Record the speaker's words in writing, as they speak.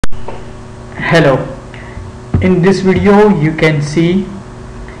Hello, in this video you can see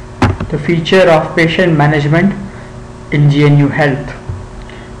the feature of patient management in GNU Health.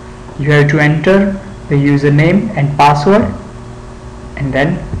 You have to enter the username and password and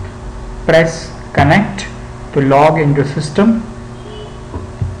then press connect to log into system.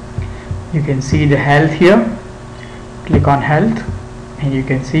 You can see the health here. Click on health and you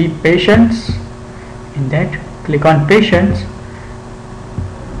can see patients. In that, click on patients.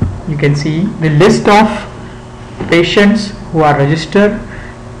 You can see the list of patients who are registered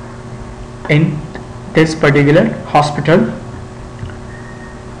in this particular hospital.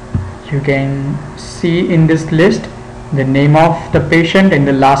 You can see in this list the name of the patient and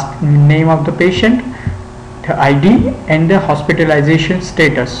the last name of the patient, the ID and the hospitalization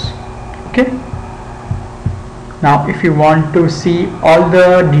status. Okay. Now if you want to see all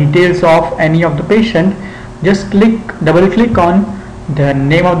the details of any of the patient, just double click on the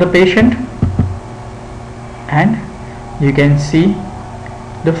name of the patient and you can see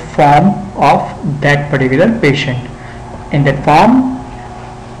the form of that particular patient. In that form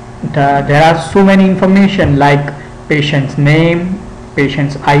there are so many information like patient's name,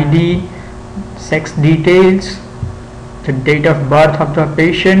 patient's ID, sex details, the date of birth of the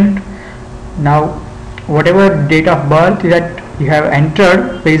patient. Now whatever date of birth that you have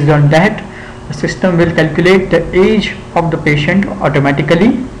entered, based on that the system will calculate the age of the patient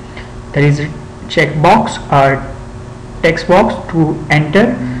automatically. There is a checkbox or text box to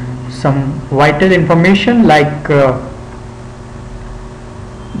enter some vital information like the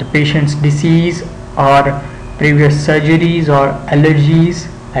patient's disease or previous surgeries or allergies,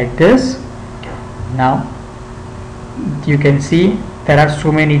 like this. Now you can see there are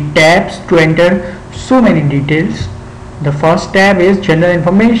so many tabs to enter so many details. The first tab is general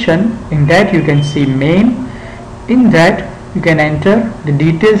information. In that you can see main. In that you can enter the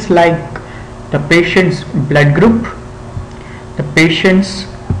details like the patient's blood group, the patient's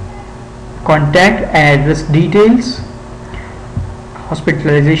contact and address details,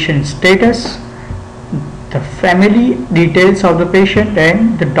 hospitalization status, the family details of the patient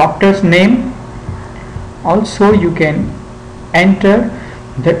and the doctor's name. Also you can enter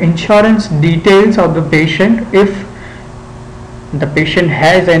the insurance details of the patient if the patient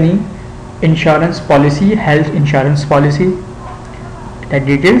has any insurance policy, health insurance policy. The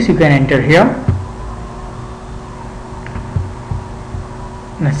details you can enter here.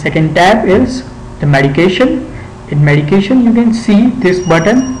 The second tab is the medication. In medication you can see this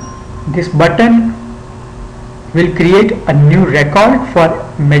button. This button will create a new record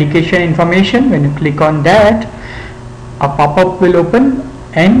for medication information. When you click on that, a pop-up will open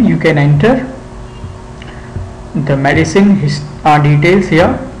and you can enter the medicine details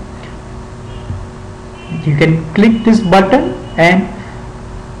here. You can click this button and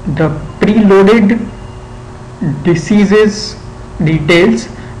the preloaded diseases details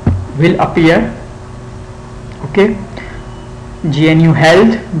will appear. Okay, GNU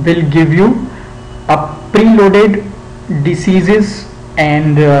Health will give you a preloaded diseases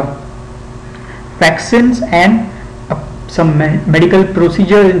and vaccines and some medical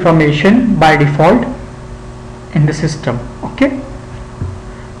procedure information by default in the system. Okay,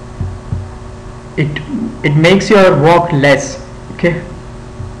 it makes your work less. Okay,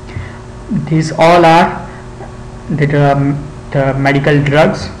 these all are the medical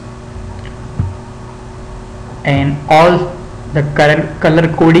drugs and all the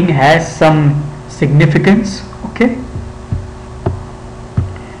color coding has some significance. Okay,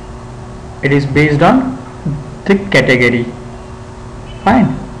 it is based on the category.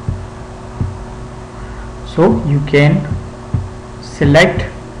 Fine. So you can select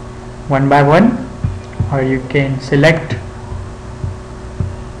one by one or you can select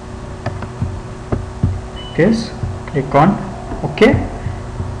like this, click on OK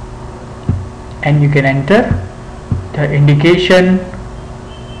and you can enter the indication,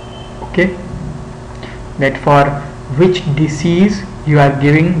 okay, that for which disease you are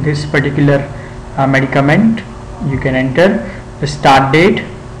giving this particular medicament. You can enter the start date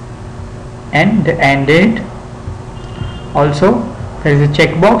and the end date. Also there is a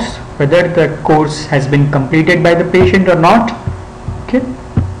checkbox whether the course has been completed by the patient or not. Okay,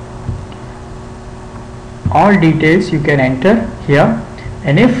 all details you can enter here.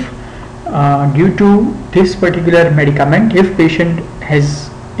 And if due to this particular medicament, if patient is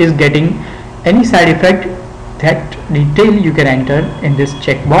getting any side effect, that detail you can enter in this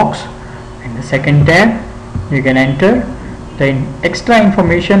checkbox. In the second tab you can enter the extra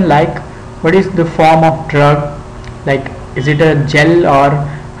information like what is the form of drug, like is it a gel or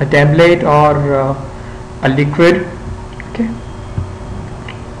a tablet or a liquid. Okay,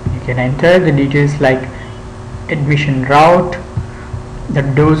 you You can enter the details like admission route, the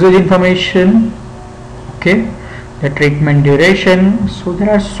dosage information, okay, the treatment duration. So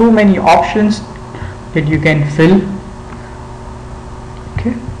there are so many options that you can fill.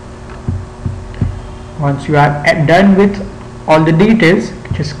 Okay, once you are done with all the details,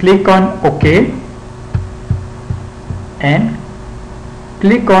 just click on OK and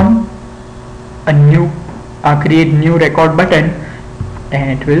click on a new create new record button,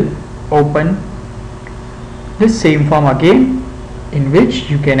 and it will open the same form again, in which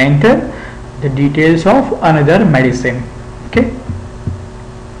you can enter the details of another medicine. Okay,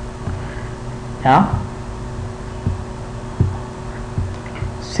 now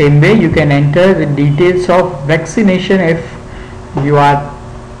same way you can enter the details of vaccination. If you are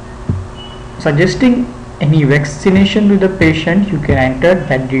suggesting any vaccination to the patient, you can enter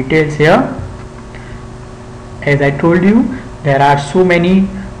that details here. As I told you, there are so many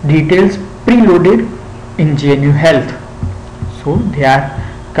details preloaded in GNU Health, so they are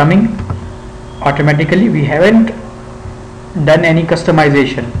coming automatically. We haven't done any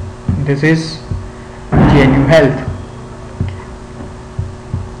customization. This is GNU Health.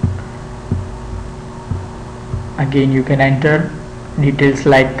 Again, you can enter details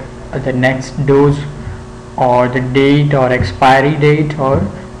like the next dose, or the date or expiry date, or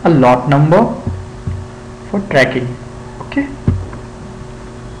a lot number for tracking. Okay,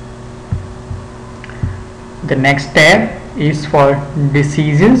 the next tab is for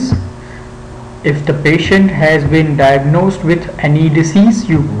diseases. If the patient has been diagnosed with any disease,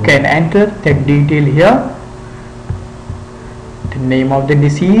 you can enter that detail here, the name of the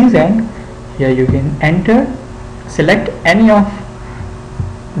disease, and here you can enter, select any of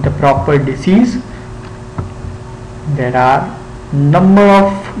the proper disease. There are number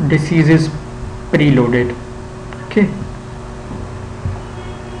of diseases preloaded. Okay,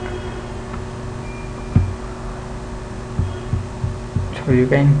 so you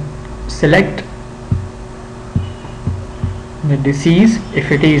can select the disease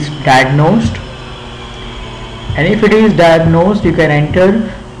if it is diagnosed, and if it is diagnosed, you can enter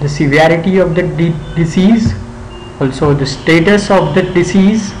the severity of the disease, also the status of the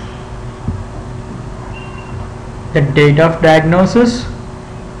disease, the date of diagnosis,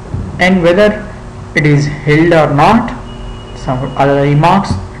 and whether it is healed or not, some other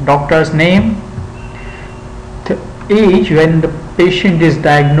remarks, doctor's name, the age when the patient is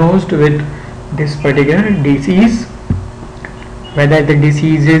diagnosed with this particular disease, whether the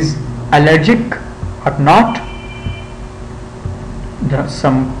disease is allergic or not,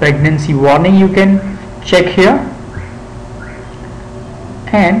 some pregnancy warning you can check here,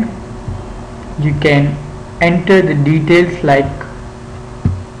 and you can enter the details like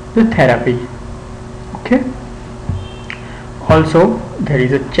the therapy. Okay, also there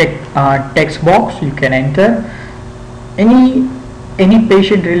is a text box. You can enter any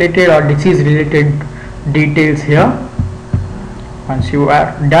patient related or disease related details here. Once you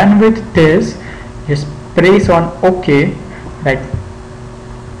are done with this, just press on OK, right,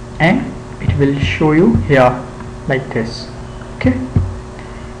 and it will show you here like this. Okay,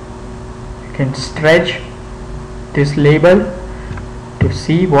 you can stretch this label to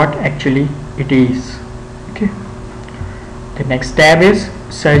see what actually it is. Okay, the next tab is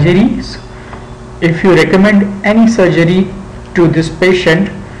surgeries. If you recommend any surgery to this patient,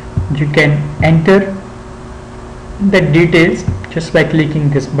 you can enter the details just by clicking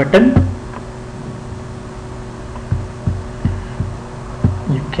this button.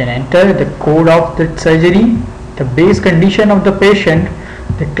 You can enter the code of the surgery, the base condition of the patient,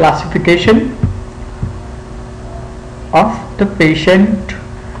 the classification of the patient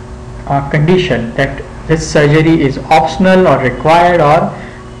condition, that this surgery is optional or required or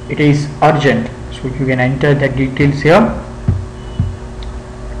it is urgent. So you can enter the details here.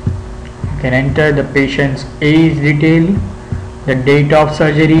 You can enter the patient's age detail, the date of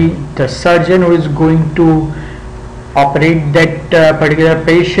surgery, the surgeon who is going to operate that particular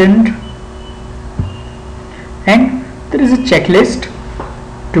patient, and there is a checklist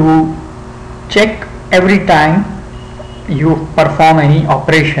to check every time you perform any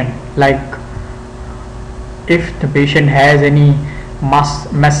operation, like if the patient has any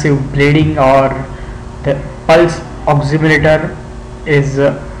massive bleeding, or the pulse oximeter is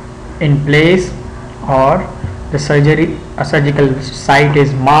in place, or the surgical site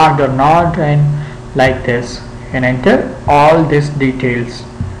is marked or not, and like this. You can enter all these details.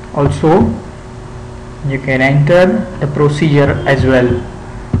 Also you can enter the procedure as well.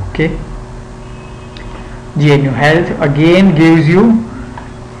 Okay, GNU Health again gives you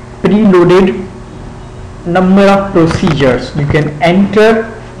preloaded number of procedures. You can enter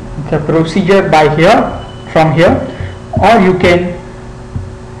the procedure by here, from here, or you can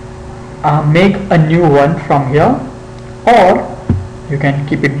make a new one from here, or you can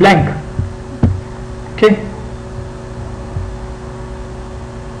keep it blank. Okay.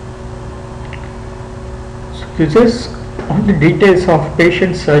 So this is all the details of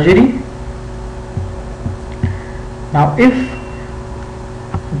patient surgery. Now if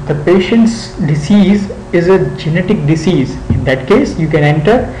the patient's disease is a genetic disease, in that case you can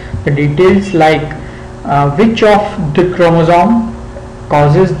enter the details like which of the chromosome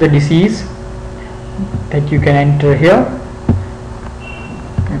causes the disease, that you can enter here.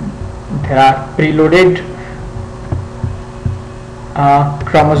 There are preloaded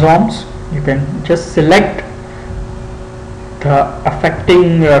chromosomes. You can just select the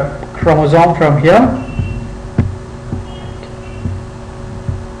affecting chromosome from here.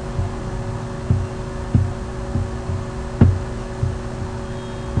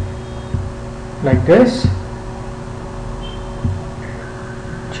 Like this.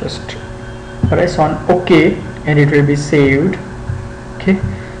 Just press on OK and it will be saved. Okay.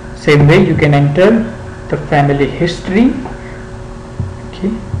 Same way you can enter the family history.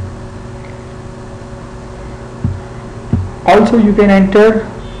 Okay. Also you can enter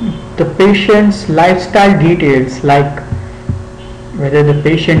the patient's lifestyle details, like whether the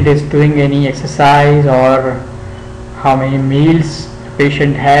patient is doing any exercise or how many meals the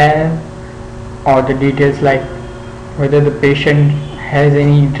patient has, or the details like whether the patient has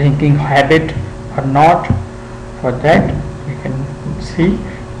any drinking habit or not. For that you can see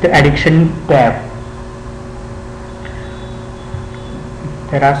the addiction tab.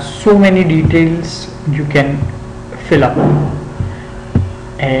 There are so many details you can fill up,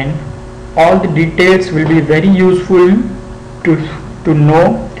 and all the details will be very useful to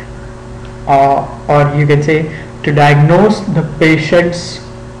know, or you can say to diagnose the patient's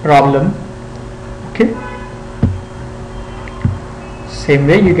problem. Okay. Same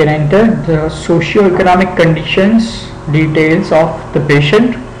way you can enter the socio-economic conditions details of the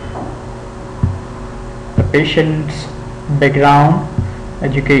patient, the patient's background,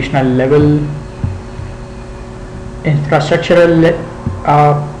 educational level, infrastructural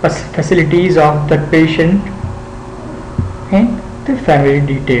facilities of the patient, and the family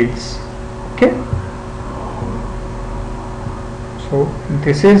details. Okay. So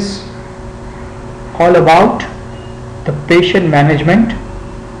this is all about the patient management.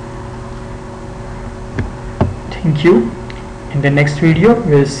 Thank you. In the next video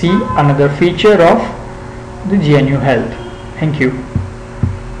we will see another feature of the GNU Health. Thank you.